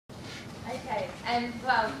Okay,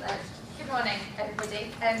 good morning,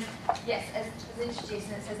 everybody. Yes, as introduced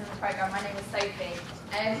and it says in the programme, my name is Sophie.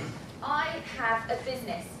 I have a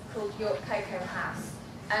business called York Cocoa House,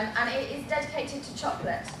 and it is dedicated to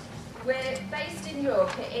chocolate. We're based in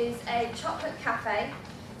York. It is a chocolate cafe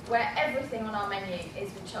where everything on our menu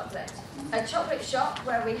is with chocolate. A chocolate shop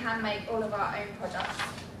where we hand make all of our own products,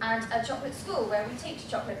 and a chocolate school where we teach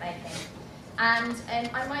chocolate making. And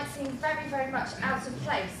I might seem very, very much out of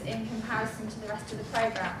place in comparison to the rest of the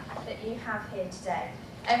programme that you have here today.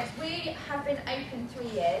 We have been open 3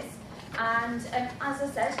 years, and as I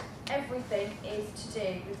said, everything is to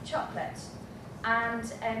do with chocolate. And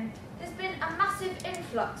there's been a massive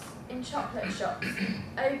influx in chocolate shops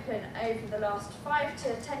open over the last 5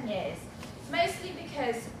 to 10 years, mostly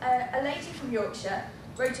because a lady from Yorkshire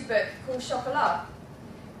wrote a book called Chocolat.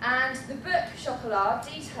 And the book Chocolat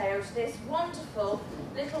detailed this wonderful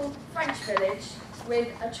little French village with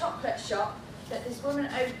a chocolate shop that this woman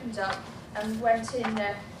opened up and went in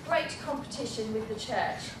a great competition with the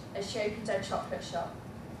church as she opened her chocolate shop,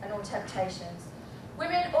 and all temptations.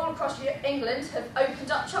 Women all across England have opened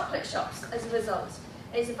up chocolate shops as a result.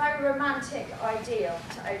 It's a very romantic ideal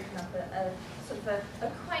to open up a sort of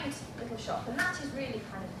a quaint little shop, and that is really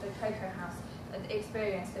kind of the Cocoa House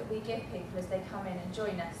experience that we give people as they come in and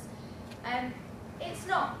join us. It's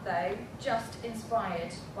not, though, just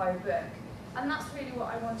inspired by a book, and that's really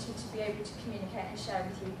what I wanted to be able to communicate and share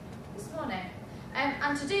with you this morning.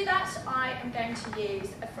 And to do that, I am going to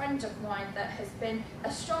use a friend of mine that has been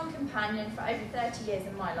a strong companion for over 30 years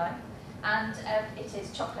in my life, and it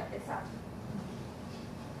is chocolate itself.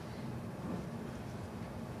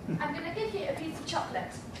 I'm going to give you a piece of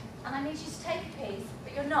chocolate, and I need you to take a piece,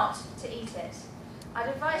 but you're not to eat it. I'd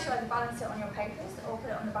advise you either balance it on your papers or put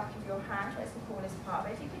it on the back of your hand, where it's the coolest part.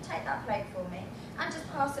 But if you could take that plate for me and just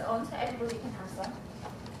pass it on so everybody can have some.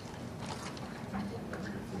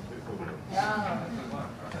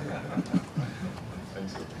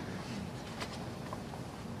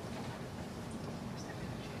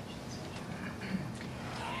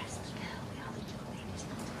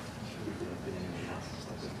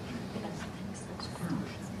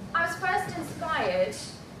 I was first inspired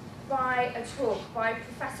by a talk by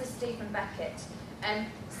Professor Stephen Beckett.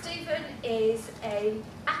 Stephen is an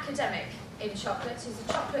academic in chocolate. He's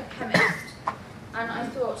a chocolate chemist, and I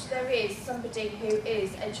thought there is somebody who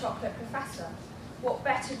is a chocolate professor. What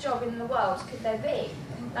better job in the world could there be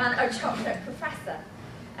than a chocolate professor?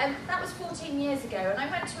 That was 14 years ago, and I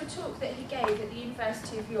went to a talk that he gave at the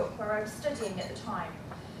University of York, where I was studying at the time.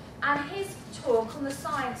 And his talk on the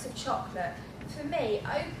science of chocolate, for me,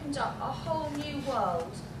 opened up a whole new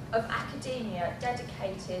world of academia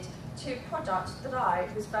dedicated to a product that I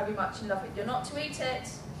was very much in love with. You're not to eat it.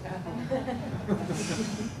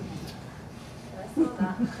 I saw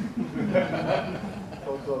that.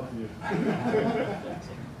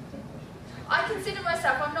 I consider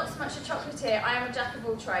myself, I'm not so much a chocolatier, I am a jack of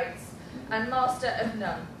all trades and master of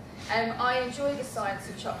none. I enjoy the science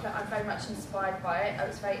of chocolate. I'm very much inspired by it. It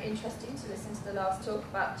was very interesting to listen to the last talk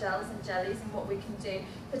about gels and jellies and what we can do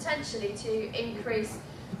potentially to increase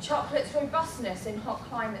chocolate's robustness in hot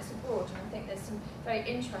climates abroad, and I think there's some very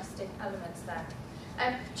interesting elements there.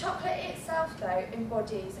 Chocolate itself, though,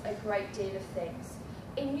 embodies a great deal of things.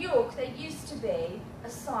 In York, there used to be a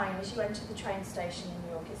sign as you entered the train station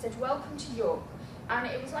in York. It said, "Welcome to York," and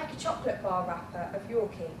it was like a chocolate bar wrapper of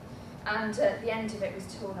Yorkie, and the end of it was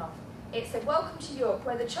torn off. It said, "Welcome to York,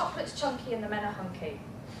 where the chocolate's chunky and the men are hunky."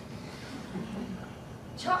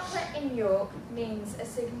 Chocolate in York means a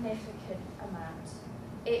significant amount.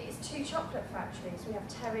 It is 2 chocolate factories. We have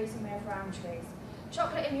Terry's and we have Roundtree's.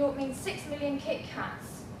 Chocolate in York means 6 million Kit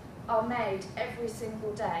Kats are made every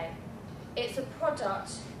single day. It's a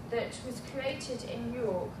product that was created in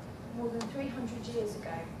York more than 300 years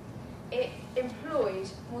ago. It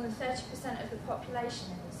employed more than 30% of the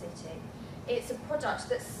population in the city. It's a product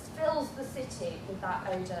that fills the city with that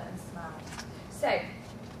odour and smell. So,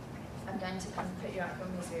 I'm going to come and put you out of your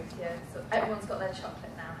misery with you. So everyone's got their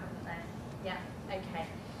chocolate now, haven't they? Yeah, okay.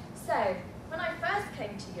 So, when I first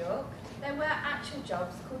came to York, there were actual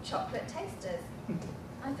jobs called chocolate tasters.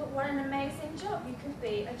 I thought, what an amazing job, you could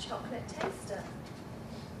be a chocolate taster.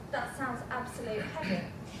 That sounds absolute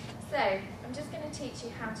heaven. So, I'm just going to teach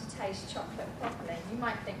you how to taste chocolate properly. You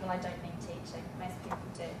might think, well, I don't need teaching, most people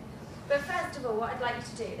do. But first of all, what I'd like you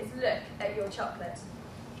to do is look at your chocolate.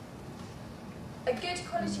 A good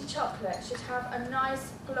quality chocolate should have a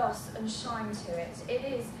nice gloss and shine to it.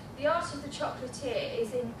 The art of the chocolatier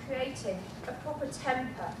is in creating a proper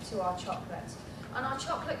temper to our chocolate. And our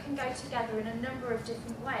chocolate can go together in a number of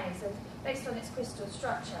different ways based on its crystal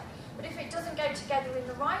structure. But if it doesn't go together in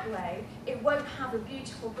the right way, it won't have a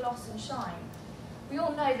beautiful gloss and shine. We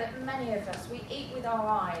all know that many of us, we eat with our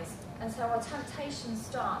eyes, and so our temptation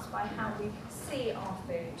starts by how we see our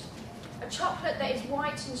food. A chocolate that is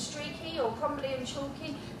white and streaky or crumbly and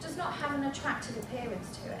chalky does not have an attractive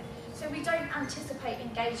appearance to it, so we don't anticipate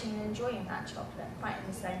engaging and enjoying that chocolate quite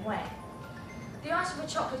in the same way. The art of a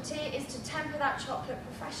chocolatier is to temper that chocolate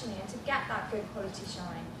professionally and to get that good quality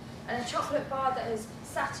shine. And a chocolate bar that has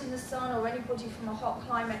sat in the sun, or anybody from a hot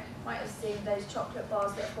climate might have seen those chocolate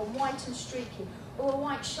bars that have gone white and streaky, or a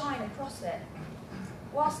white shine across it.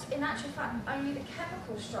 Whilst in actual fact only the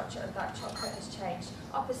chemical structure of that chocolate has changed,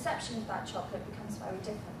 our perception of that chocolate becomes very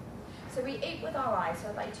different. So we eat with our eyes, so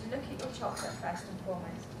I'd like you to look at your chocolate first and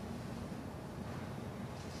foremost.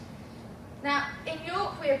 Now, in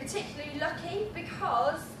York we are particularly lucky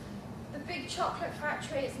because the big chocolate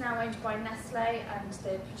factory is now owned by Nestle and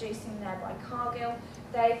they're producing there by Cargill.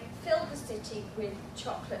 They fill the city with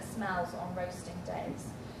chocolate smells on roasting days.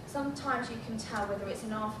 Sometimes you can tell whether it's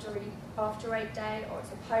an after eight day, or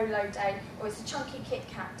it's a polo day, or it's a chunky Kit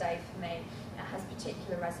Kat day for me. It has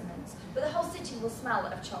particular resonance. But the whole city will smell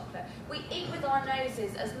of chocolate. We eat with our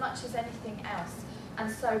noses as much as anything else.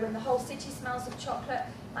 And so when the whole city smells of chocolate,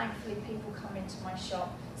 thankfully people come into my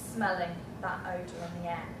shop smelling that odour in the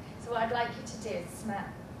air. So what I'd like you to do is smell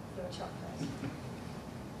your chocolate.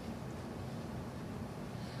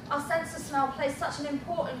 Our sense of smell plays such an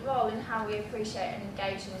important role in how we appreciate and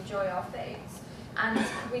engage and enjoy our foods. And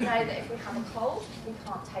we know that if we have a cold, we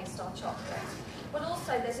can't taste our chocolate. But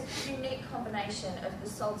also there's a unique combination of the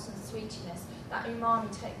salt and sweetiness, that umami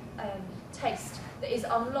taste that is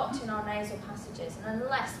unlocked in our nasal passages. And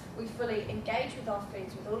unless we fully engage with our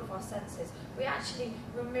foods with all of our senses, we actually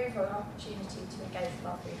remove our opportunity to engage with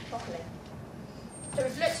our food properly. So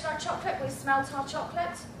we've looked at our chocolate, we've smelt our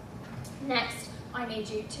chocolate. Next, I need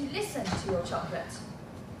you to listen to your chocolate.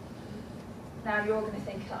 Now you're going to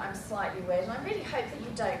think that I'm slightly weird, and I really hope that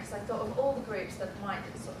you don't, because I thought of all the groups that might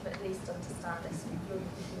sort of at least understand this, and you'll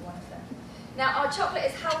be one of them. Now our chocolate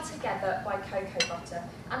is held together by cocoa butter,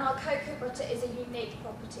 and our cocoa butter is a unique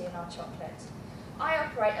property in our chocolate. I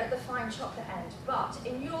operate at the fine chocolate end, but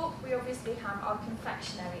in York we obviously have our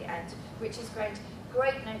confectionery end, which has gained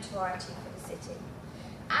great notoriety for the city.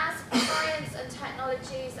 As science and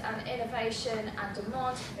technologies and innovation and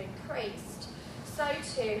demand have increased, so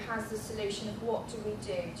too has the solution of what do we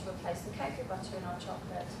do to replace the cocoa butter in our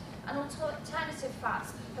chocolate. And alternative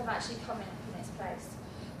fats have actually come in its place.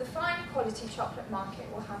 The fine quality chocolate market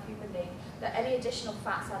will have you believe that any additional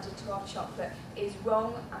fats added to our chocolate is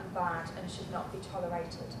wrong and bad and should not be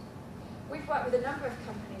tolerated. We've worked with a number of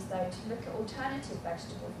companies though to look at alternative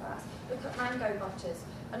vegetable fats, look at mango butters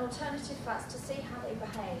and alternative fats to see how they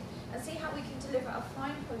behave and see how we can deliver a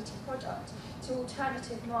fine quality product to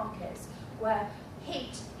alternative markets where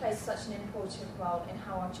heat plays such an important role in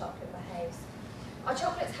how our chocolate behaves. Our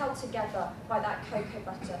chocolate's held together by that cocoa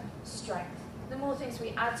butter strength. The more things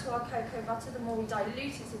we add to our cocoa butter, the more we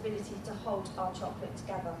dilute its ability to hold our chocolate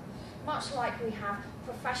together. Much like we have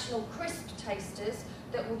professional crisp tasters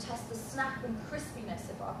that will test the snap and crispiness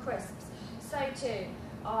of our crisps, so too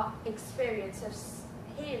our experience of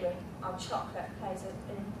hearing our chocolate plays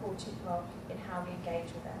an important role in how we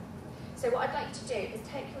engage with it. So what I'd like you to do is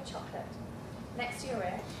take your chocolate next to your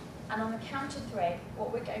ear, and on the count of 3,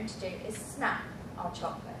 what we're going to do is snap our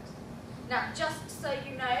chocolate. Now, just so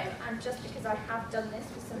you know, and just because I have done this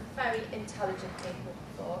with some very intelligent people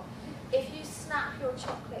before, if you snap your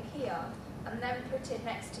chocolate here and then put it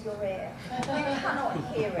next to your ear, you cannot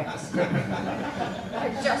hear it.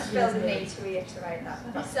 I just feel the need to reiterate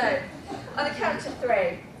that. So, on the count of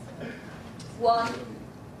 3, 1,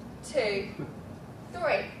 2,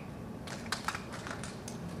 3.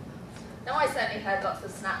 Now, I certainly heard lots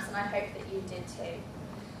of snaps, and I hope that you did too.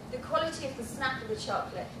 The quality of the snap of the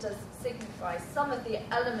chocolate does signify some of the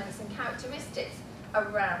elements and characteristics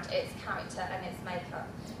around its character and its makeup.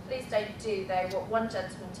 Please don't do, though, what one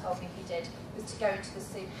gentleman told me he did was to go into the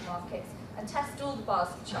supermarkets and test all the bars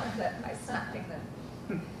of chocolate by snapping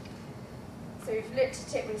them. So we've looked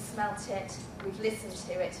at it, we've smelt it, we've listened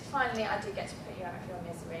to it. Finally, I do get to put you out of your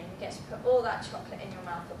misery. You get to put all that chocolate in your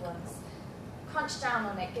mouth at once. Crunch down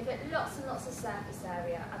on it, give it lots and lots of surface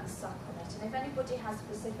area and suck on it. And if anybody has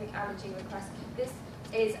specific allergy requests, this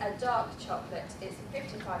is a dark chocolate. It's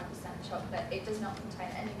 55% chocolate. It does not contain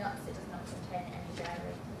any nuts, it does not contain any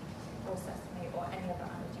dairy or sesame or any other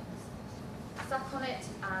allergens. Suck on it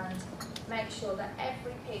and make sure that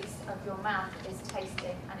every piece of your mouth is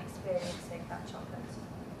tasting and experiencing that chocolate.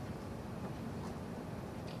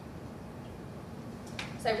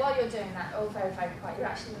 So while you're doing that, all very, very quiet, you're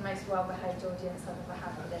actually the most well-behaved audience I've ever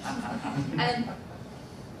had with this.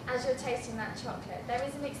 As you're tasting that chocolate, there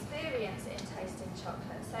is an experience in tasting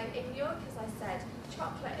chocolate. So in York, as I said,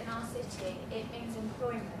 chocolate in our city, it means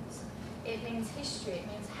employment, it means history, it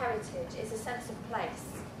means heritage, it's a sense of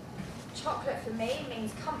place. Chocolate for me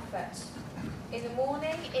means comfort. In the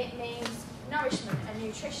morning, it means nourishment and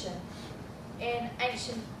nutrition. In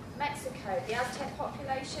ancient Mexico, the Aztec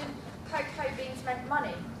population, cocoa beans meant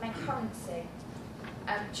money, meant currency.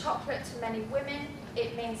 Chocolate to many women,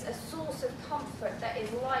 it means a source of comfort that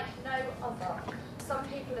is like no other. Some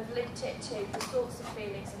people have linked it to the sorts of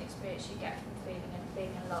feelings and experience you get from feeling and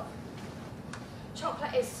being in love.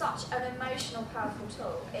 Chocolate is such an emotional, powerful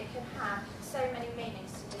tool. It can have so many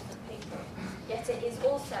meanings to different people. Yet it is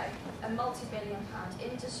also a multi-billion-pound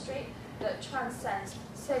industry that transcends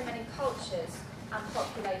so many cultures and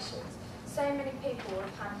populations. So many people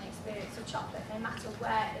have had an experience of chocolate, no matter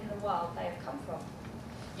where in the world they have come from.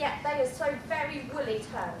 Yet they are so very woolly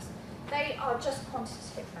terms. They are just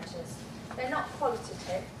quantitative measures. They're not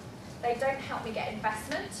qualitative. They don't help me get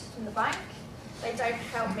investment from the bank. They don't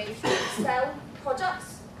help me sell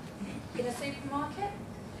products in a supermarket.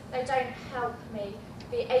 They don't help me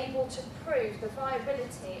be able to prove the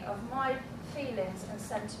viability of my feelings and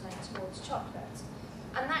sentiment towards chocolate.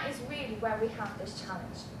 And that is really where we have this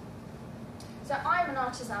challenge. So I'm an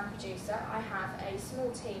artisan producer. I have a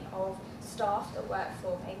small team of staff that work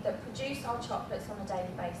for me that produce our chocolates on a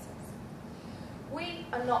daily basis. We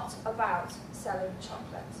are not about selling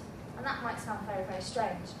chocolate, and that might sound very, very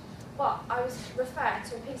strange, but I was referred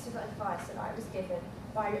to a piece of advice that I was given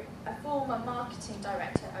by a former marketing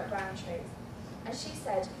director at Roundtree, and she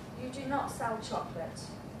said, "You do not sell chocolate,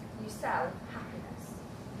 you sell happiness."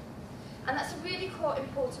 And that's a really quite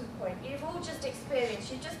important point. You've all just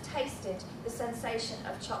experienced, you've just tasted the sensation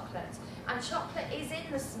of chocolate. And chocolate is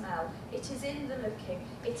in the smell, it is in the looking,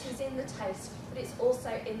 it is in the taste, but it's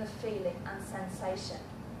also in the feeling and sensation.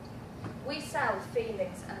 We sell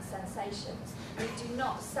feelings and sensations. We do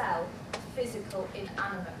not sell a physical,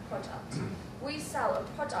 inanimate product. We sell a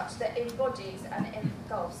product that embodies and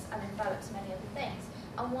engulfs and envelops many other things.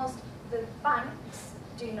 And whilst the banks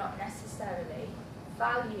do not necessarily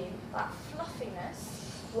value that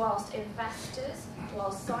fluffiness, whilst investors,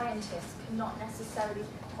 whilst scientists cannot necessarily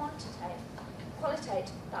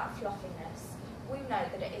qualitate that fluffiness, we know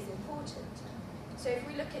that it is important. So if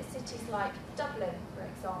we look at cities like Dublin, for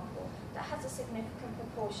example, that has a significant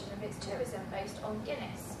proportion of its tourism based on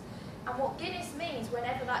Guinness. And what Guinness means,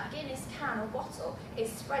 whenever that Guinness can or bottle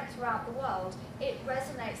is spread throughout the world, it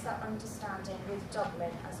resonates that understanding with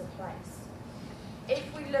Dublin as a place.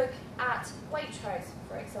 If we look at Waitrose,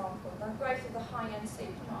 for example, the growth of the high-end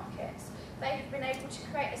supermarkets, they've been able to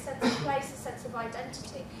create a sense of place, a sense of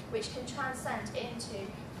identity, which can transcend into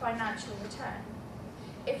financial return.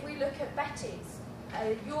 If we look at Betty's,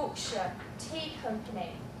 a Yorkshire tea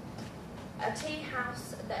company, a tea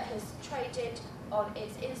house that has traded on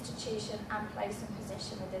its institution and place and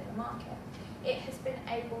position within the market, it has been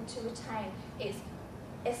able to retain its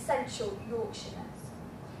essential Yorkshireness.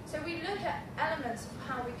 So we look at elements of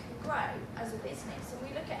how we can grow as a business, and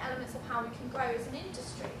we look at elements of how we can grow as an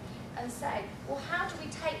industry, and say, well, how do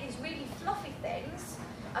we take these really fluffy things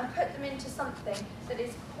and put them into something that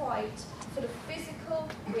is quite sort of physical,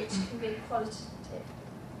 which can be qualitative?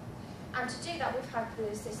 And to do that, we've had the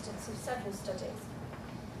assistance of several studies.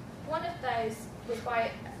 One of those was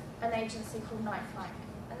by an agency called Knight Frank,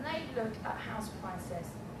 and they look at house prices.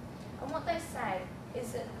 And what they say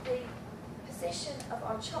is that the position of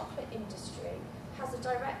our chocolate industry has a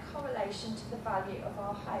direct correlation to the value of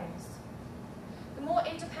our homes. The more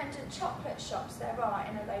independent chocolate shops there are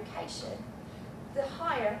in a location, the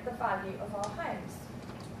higher the value of our homes.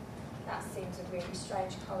 That seems a really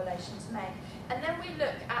strange correlation to make. And then we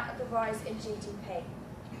look at the rise in GDP.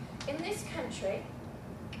 In this country,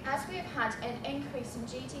 as we have had an increase in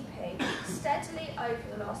GDP steadily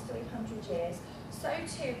over the last 300 years, so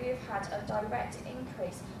too we have had a direct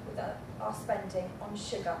increase with our spending on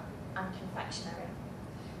sugar and confectionery.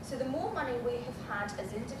 So the more money we have had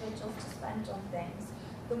as individuals to spend on things,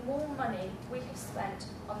 the more money we have spent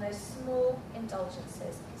on those small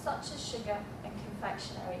indulgences, such as sugar and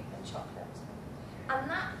confectionery and chocolate. And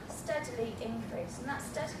that steadily increased,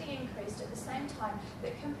 at the same time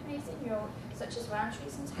that companies in York, such as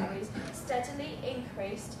Roundtrees and Terry's, steadily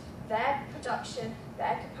increased their production,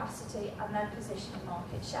 their capacity and their position in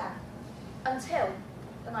market share, until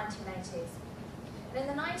the 1980s. And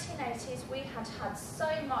in the 1980s, we had had so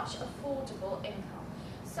much affordable income,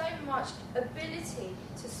 so much ability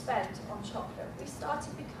to spend on chocolate. We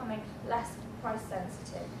started becoming less price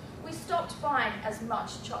sensitive. we stopped buying as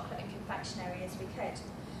much chocolate and confectionery as we could.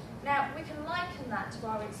 Now, we can liken that to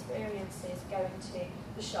our experiences going to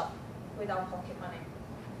the shop with our pocket money.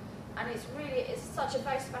 And it's such a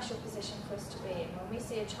very special position for us to be in when we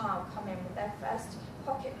see a child come in with their first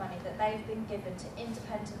pocket money that they've been given to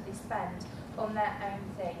independently spend on their own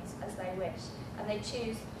things as they wish. And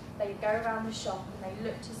they go around the shop and they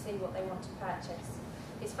look to see what they want to purchase.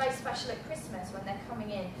 It's very special at Christmas when they're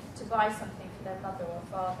coming in to buy something for their mother or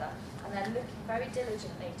father, and they're looking very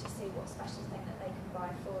diligently to see what special thing that they can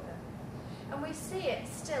buy for them. And we see it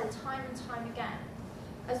still time and time again.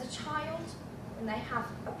 As a child, when they have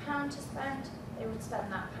 £1 to spend, they would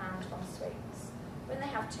spend that £1 on sweets. When they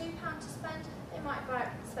have £2 to spend, they might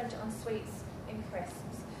spend it on sweets and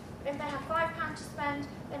crisps. If they have £5 to spend,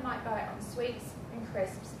 they might buy it on sweets and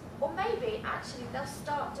crisps. Or maybe, actually, they'll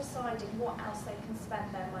start deciding what else they can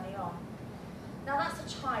spend their money on. Now, that's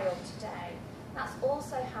a child today. That's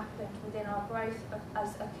also happened within our growth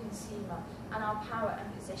as a consumer and our power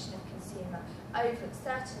and position of consumer,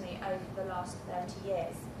 certainly over the last 30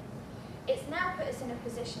 years. It's now put us in a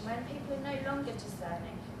position when people are no longer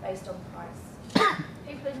discerning based on price.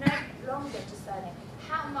 People are no longer discerning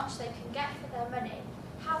how much they can get for their money,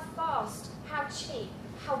 how fast, how cheap,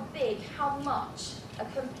 how big, how much a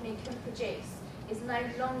company can produce is no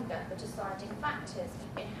longer the deciding factors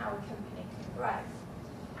in how a company can grow.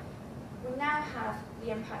 We now have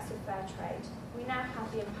the impacts of fair trade. We now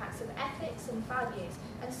have the impacts of ethics and values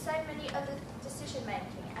and so many other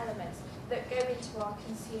decision-making elements that go into our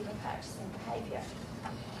consumer purchasing behaviour.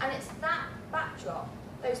 And it's that backdrop,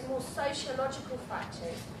 those more sociological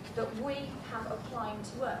factors that we have applying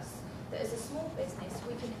to us, that as a small business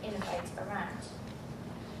we can innovate around.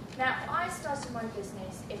 Now, I started my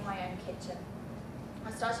business in my own kitchen.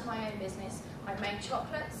 I started my own business. I made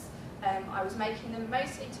chocolates. I was making them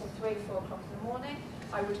mostly till 3 or 4 o'clock in the morning.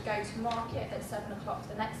 I would go to market at 7 o'clock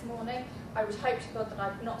the next morning. I would hope to God that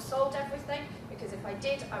I'd not sold everything, because if I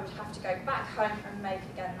did, I would have to go back home and make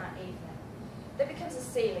again that evening. There becomes a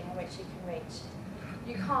ceiling in which you can reach.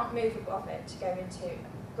 You can't move above it to go into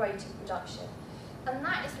greater production. And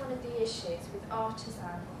that is one of the issues with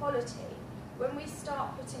artisan quality. When we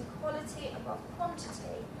start putting quality above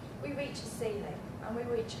quantity, we reach a ceiling and we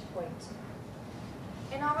reach a point.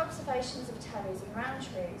 In our observations of Terry's and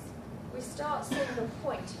Roundtree's, we start seeing the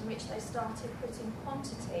point in which they started putting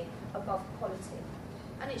quantity above quality.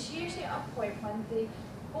 And it's usually at a point when the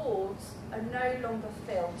boards are no longer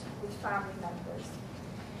filled with family members.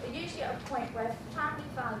 They're usually at a point where family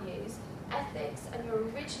values, ethics and your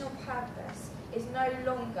original purpose is no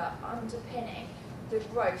longer underpinning the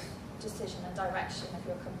growth decision and direction of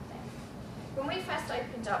your company. When we first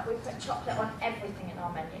opened up, we put chocolate on everything in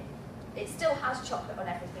our menu. It still has chocolate on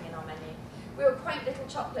everything in our menu. We were a quaint little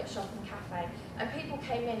chocolate shop and cafe, and people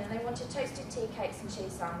came in and they wanted toasted tea cakes and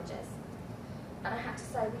cheese sandwiches. And I had to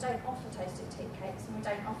say, we don't offer toasted tea cakes and we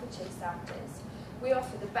don't offer cheese sandwiches. We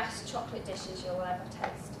offer the best chocolate dishes you'll ever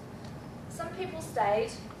taste. Some people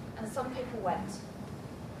stayed and some people went.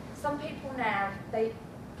 Some people now, they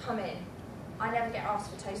come in. I never get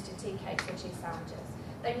asked for toasted tea cakes or cheese sandwiches.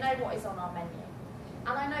 They know what is on our menu.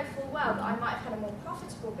 And I know full well that I might have had a more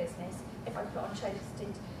profitable business if I put on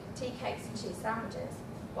toasted tea cakes and cheese sandwiches,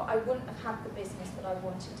 but I wouldn't have had the business that I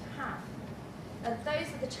wanted to have. And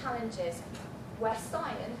those are the challenges where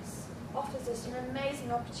science offers us an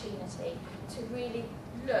amazing opportunity to really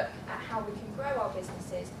look at how we can grow our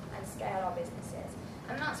businesses and scale our businesses.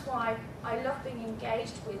 And that's why I love being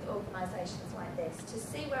engaged with organisations like this, to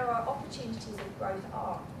see where our opportunities of growth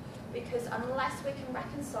are. Because unless we can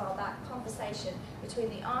reconcile that conversation between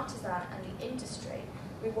the artisan and the industry,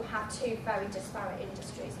 we will have two very disparate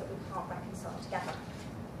industries that we can't reconcile together.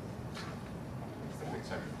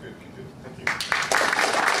 Good. Thank you.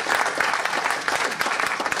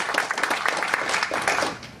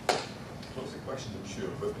 Lots of questions, I'm sure,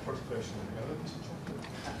 but the first question is the elements of chocolate.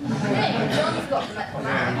 Hey, John's got them at the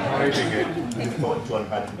I'm hiding it. I thought John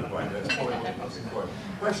had them behind it.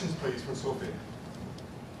 Questions, please, for Sophie.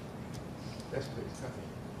 Yes, please, Kathy.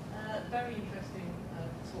 Very interesting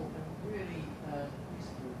talk, and really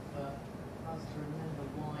useful for us to remember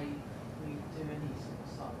why we do any sort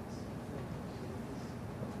of science with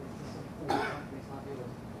the support companies like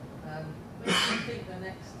yours. Where do you think the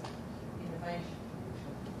next innovation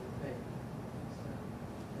will be?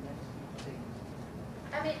 The next few things?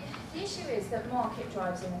 I mean, the issue is that market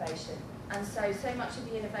drives innovation. And so much of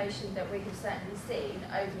the innovation that we have certainly seen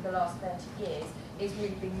over the last 30 years is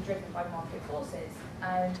really being driven by market forces.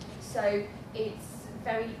 So it's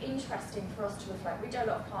very interesting for us to reflect. We do a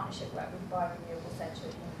lot of partnership work with the Biorenewable Centre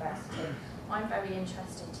at university I'm very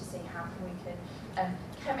interested to see how we can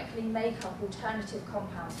chemically make up alternative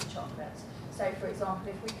compounds to chocolate. So, for example,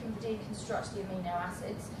 if we can deconstruct the amino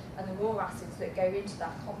acids and the raw acids that go into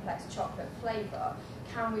that complex chocolate flavour,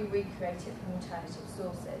 can we recreate it from alternative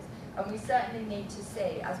sources? And we certainly need to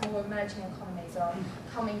see, as more emerging economies are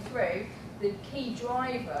coming through, the key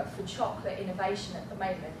driver for chocolate innovation at the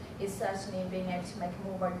moment is certainly in being able to make a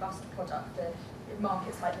more robust product for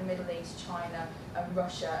markets like the Middle East, China, and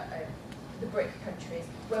Russia, the BRIC countries,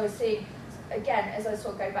 where we're seeing, again, as I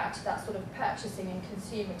sort of go back to that sort of purchasing and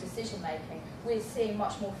consumer decision making, we're seeing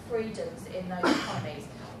much more freedoms in those economies.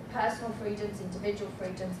 Personal freedoms, individual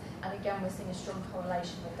freedoms, and again we're seeing a strong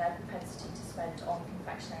correlation with their propensity to spend on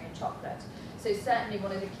confectionery and chocolate. So certainly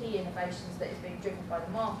one of the key innovations that is being driven by the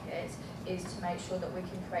market is to make sure that we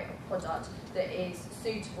can create a product that is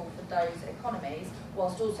suitable for those economies,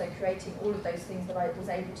 whilst also creating all of those things that I was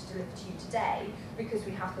able to deliver to you today, because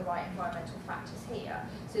we have the right environmental factors here.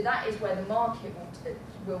 So that is where the market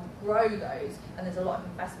will grow those, and there's a lot of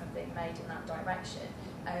investment being made in that direction.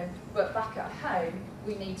 But back at home,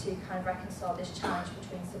 we need to kind of reconcile this challenge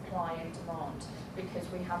between supply and demand, because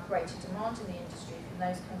we have greater demand in the industry from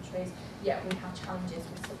those countries, yet we have challenges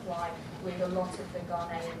with supply, with a lot of the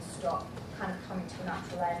Ghanaian stock kind of coming to a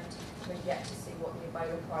natural end. We're yet to see what the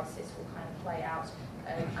Ebola crisis will kind of play out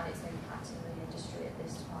and its impact in the industry at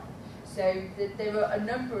this time. So there are a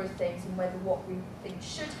number of things, and whether what we think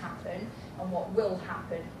should happen and what will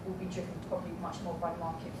happen will be driven probably much more by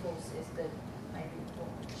market forces than maybe what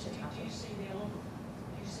should happen. Do you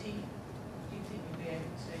think you'll be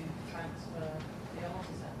able to transfer the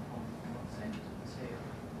artisan content to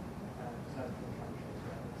local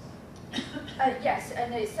countries? Yes,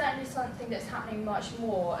 and it's certainly something that's happening much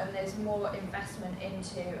more, and there's more investment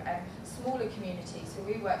into smaller communities. So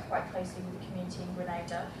we work quite closely with the community in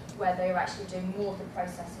Grenada, where they're actually doing more of the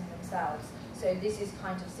processing themselves. So this is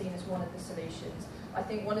kind of seen as one of the solutions. I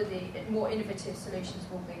think one of the more innovative solutions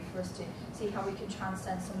will be for us to see how we can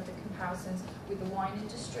transcend some of the comparisons with the wine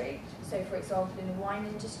industry. So for example, in the wine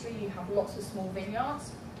industry, you have lots of small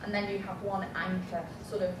vineyards, and then you have one anchor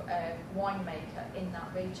sort of winemaker in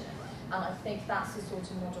that region. And I think that's the sort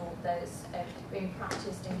of model that's being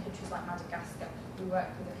practiced in countries like Madagascar. We work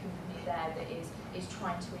with a company there that is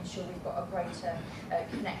trying to ensure we've got a greater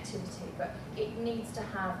connectivity, but it needs to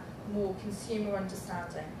have more consumer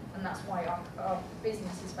understanding, and that's why our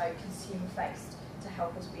business is very consumer-faced, to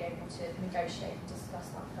help us be able to negotiate and discuss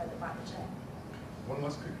that further back the chain. One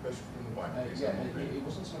last quick question from the wine, please. It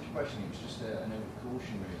wasn't so much a question, it was just a note of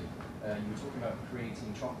caution, really. You were talking about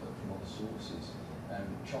creating chocolate from other sources.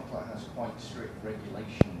 Chocolate has quite strict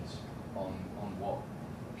regulations on what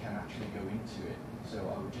can actually go into it. So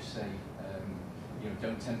I would just say,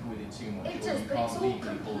 don't temper with it too much. It does, but it's all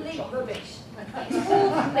complete rubbish. It's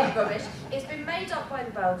all complete rubbish. It's been made up by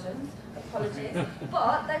the Belgians, apologies,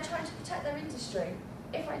 but they're trying to protect their industry.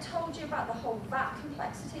 If I told you about the whole VAT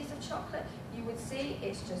complexities of chocolate, you would see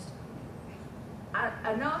it's just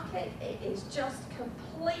anarchic. It is just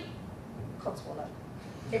complete codswallop,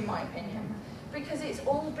 in my opinion, because it's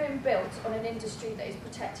all been built on an industry that is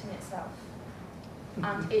protecting itself.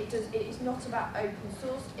 And it is not about open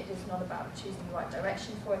source, it is not about choosing the right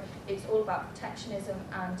direction for it, it's all about protectionism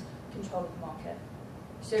and control of the market.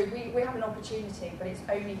 So we have an opportunity, but it's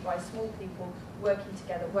only by small people working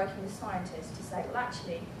together, working with scientists to say, well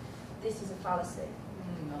actually, this is a fallacy.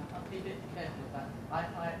 I'll be a bit careful with that. I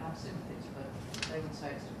have sympathies, but they would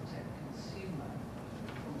say it's to protect the consumer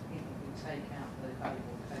from people who take out the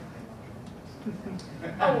valuable cocoa.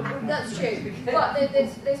 Oh, that's true. But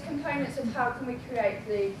there's components of how can we create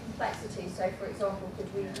the complexity. So, for example,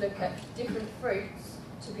 could we look at different fruits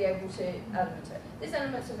to be able to element it? There's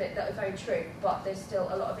elements of it that are very true, but there's still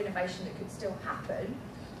a lot of innovation that could still happen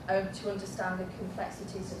to understand the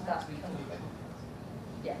complexities of that.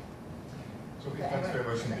 Yeah. Sophie, thanks very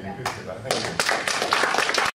much indeed. Appreciate that. Thank you.